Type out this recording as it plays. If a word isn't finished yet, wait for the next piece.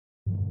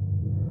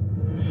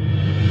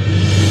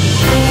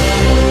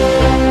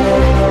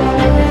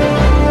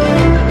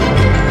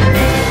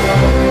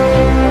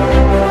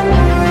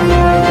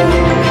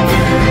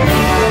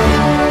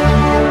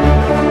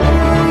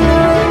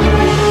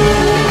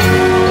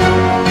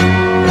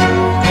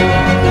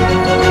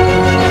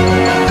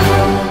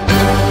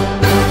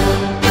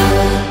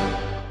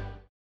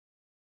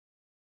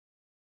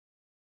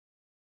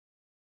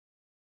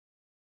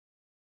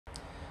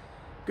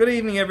Good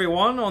evening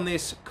everyone on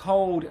this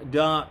cold,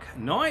 dark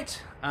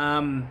night.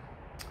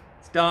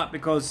 It's dark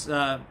because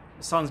the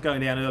sun's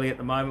going down early at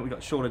the moment. We've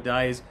got shorter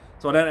days,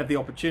 so I don't have the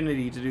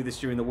opportunity to do this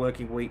during the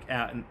working week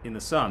out in the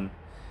sun.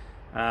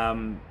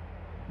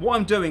 What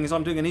I'm doing is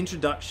I'm doing an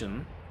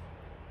introduction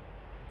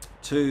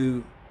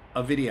to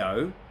a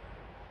video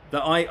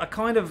that I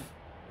kind of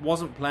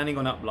wasn't planning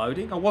on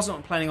uploading. I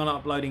wasn't planning on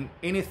uploading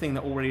anything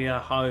that already had a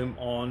home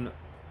on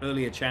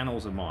earlier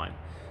channels of mine.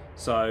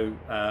 So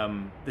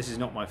this is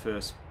not my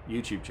first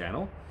YouTube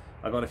channel.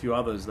 I've got a few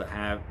others that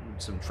have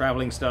some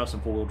traveling stuff, some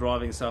four-wheel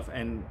driving stuff,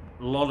 and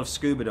a lot of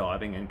scuba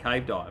diving and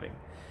cave diving.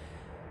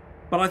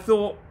 But I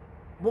thought,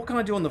 what can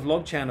I do on the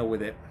vlog channel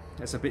with it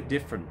that's a bit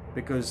different?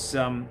 Because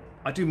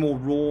I do more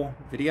raw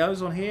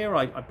videos on here.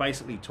 I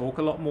basically talk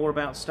a lot more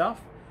about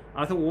stuff.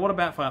 And I thought, well, what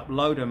about if I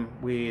upload them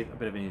with a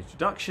bit of an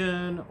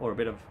introduction or a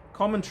bit of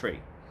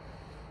commentary?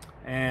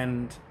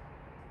 And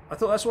I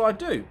thought that's what I'd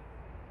do.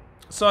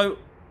 So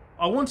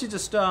I wanted to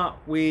start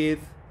with,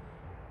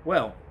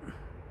 well,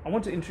 I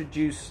want to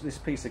introduce this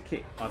piece of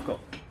kit I've got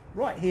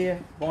right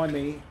here by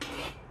me.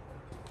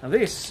 Now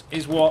this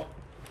is what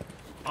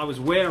I was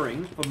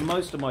wearing for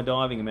most of my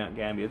diving in Mount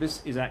Gambier.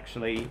 This is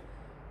actually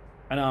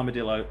an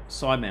Armadillo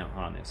Sidemount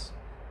harness.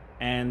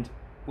 And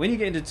when you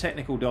get into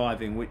technical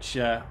diving, which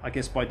I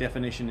guess by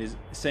definition is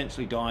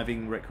essentially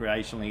diving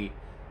recreationally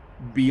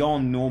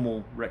beyond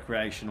normal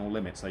recreational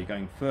limits, so you're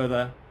going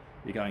further,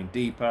 you're going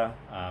deeper,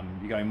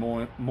 you're going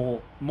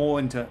more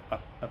into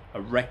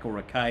a wreck or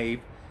a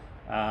cave,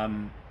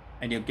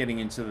 and you're getting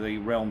into the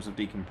realms of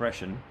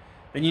decompression,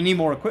 then you need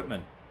more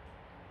equipment.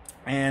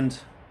 And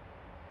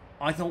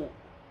I thought,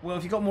 well,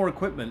 if you've got more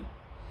equipment,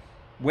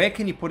 where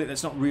can you put it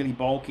that's not really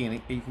bulky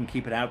and you can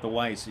keep it out of the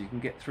way so you can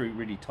get through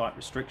really tight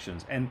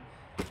restrictions? And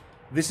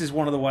this is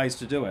one of the ways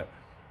to do it.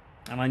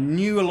 And I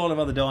knew a lot of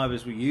other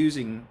divers were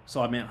using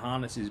side mount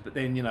harnesses, but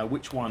then, you know,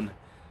 which one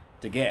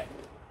to get?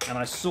 And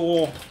I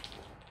saw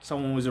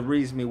someone was a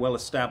reasonably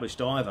well-established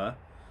diver.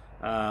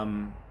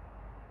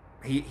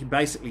 He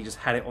basically just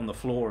had it on the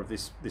floor of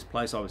this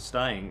place I was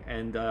staying,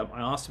 and I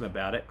asked him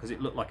about it because it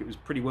looked like it was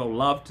pretty well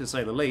loved, to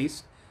say the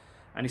least.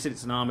 And he said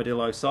it's an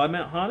Armadillo side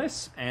mount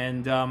harness,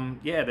 and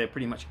yeah, they're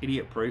pretty much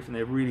idiot proof and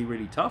they're really,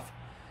 really tough.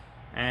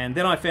 And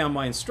then I found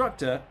my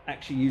instructor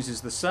actually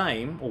uses the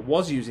same, or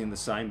was using the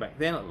same back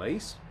then at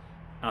least.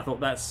 And I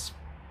thought that's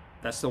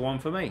the one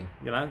for me.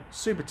 You know,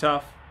 super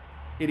tough,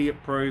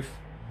 idiot proof.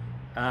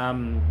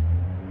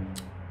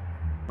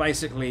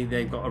 Basically,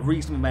 they've got a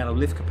reasonable amount of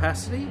lift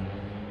capacity,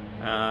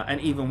 and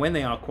even when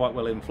they are quite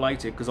well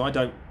inflated, because I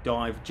don't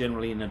dive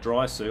generally in a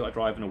dry suit, I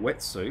dive in a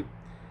wet suit.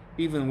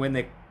 Even when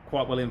they're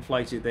quite well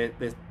inflated,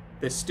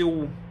 they're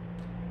still.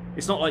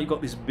 It's not like you've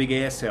got this big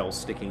air cell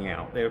sticking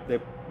out.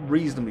 They're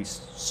reasonably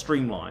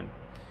streamlined.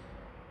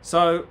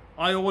 So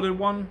I ordered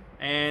one,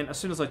 and as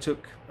soon as I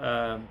took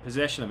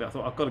possession of it, I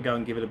thought I've got to go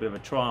and give it a bit of a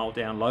trial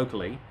down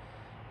locally,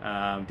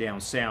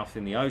 down south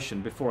in the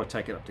ocean, before I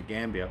take it up to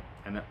Gambier,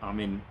 and I'm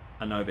in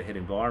an overhead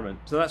environment.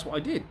 So that's what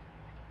I did.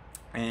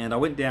 And I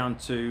went down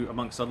to,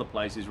 amongst other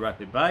places,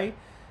 Rapid Bay,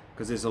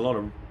 because there's a lot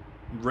of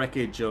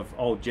wreckage of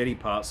old jetty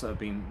parts that have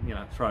been, you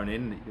know, thrown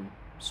in that you can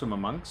swim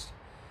amongst.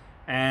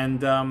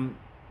 And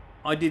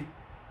I did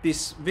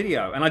this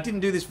video, and I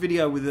didn't do this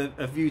video with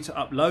a view to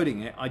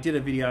uploading it. I did a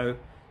video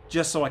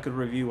just so I could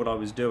review what I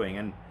was doing,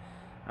 and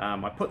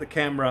I put the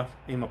camera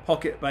in my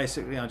pocket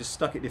basically. I just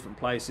stuck it different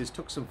places,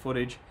 took some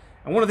footage,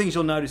 and one of the things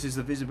you'll notice is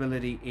the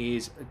visibility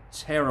is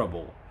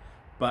terrible,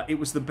 but it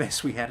was the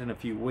best we had in a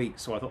few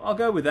weeks, so I thought I'll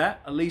go with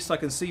that. At least I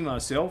can see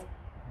myself,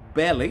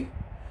 barely,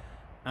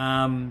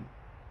 and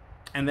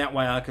that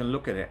way I can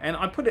look at it. And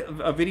I put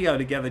a video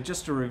together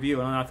just to review,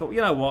 and I thought, you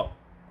know what,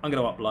 I'm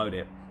going to upload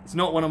it. It's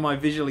not one of my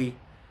visually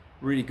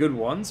really good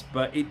ones,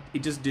 but it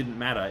just didn't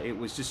matter. It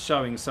was just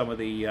showing some of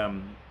the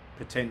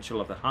potential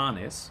of the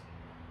harness,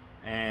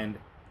 and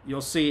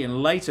you'll see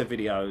in later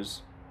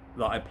videos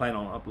that I plan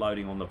on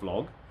uploading on the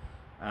vlog,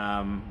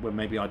 where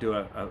maybe I do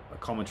a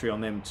commentary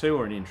on them too,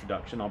 or an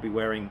introduction. I'll be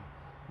wearing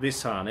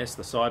this harness,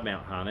 the side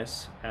mount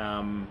harness,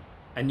 and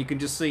you can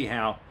just see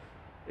how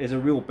there's a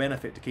real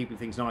benefit to keeping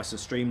things nice and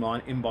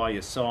streamlined in by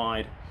your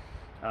side.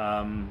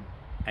 And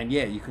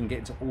yeah, you can get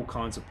into all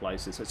kinds of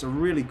places. So it's a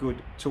really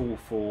good tool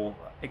for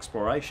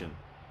exploration.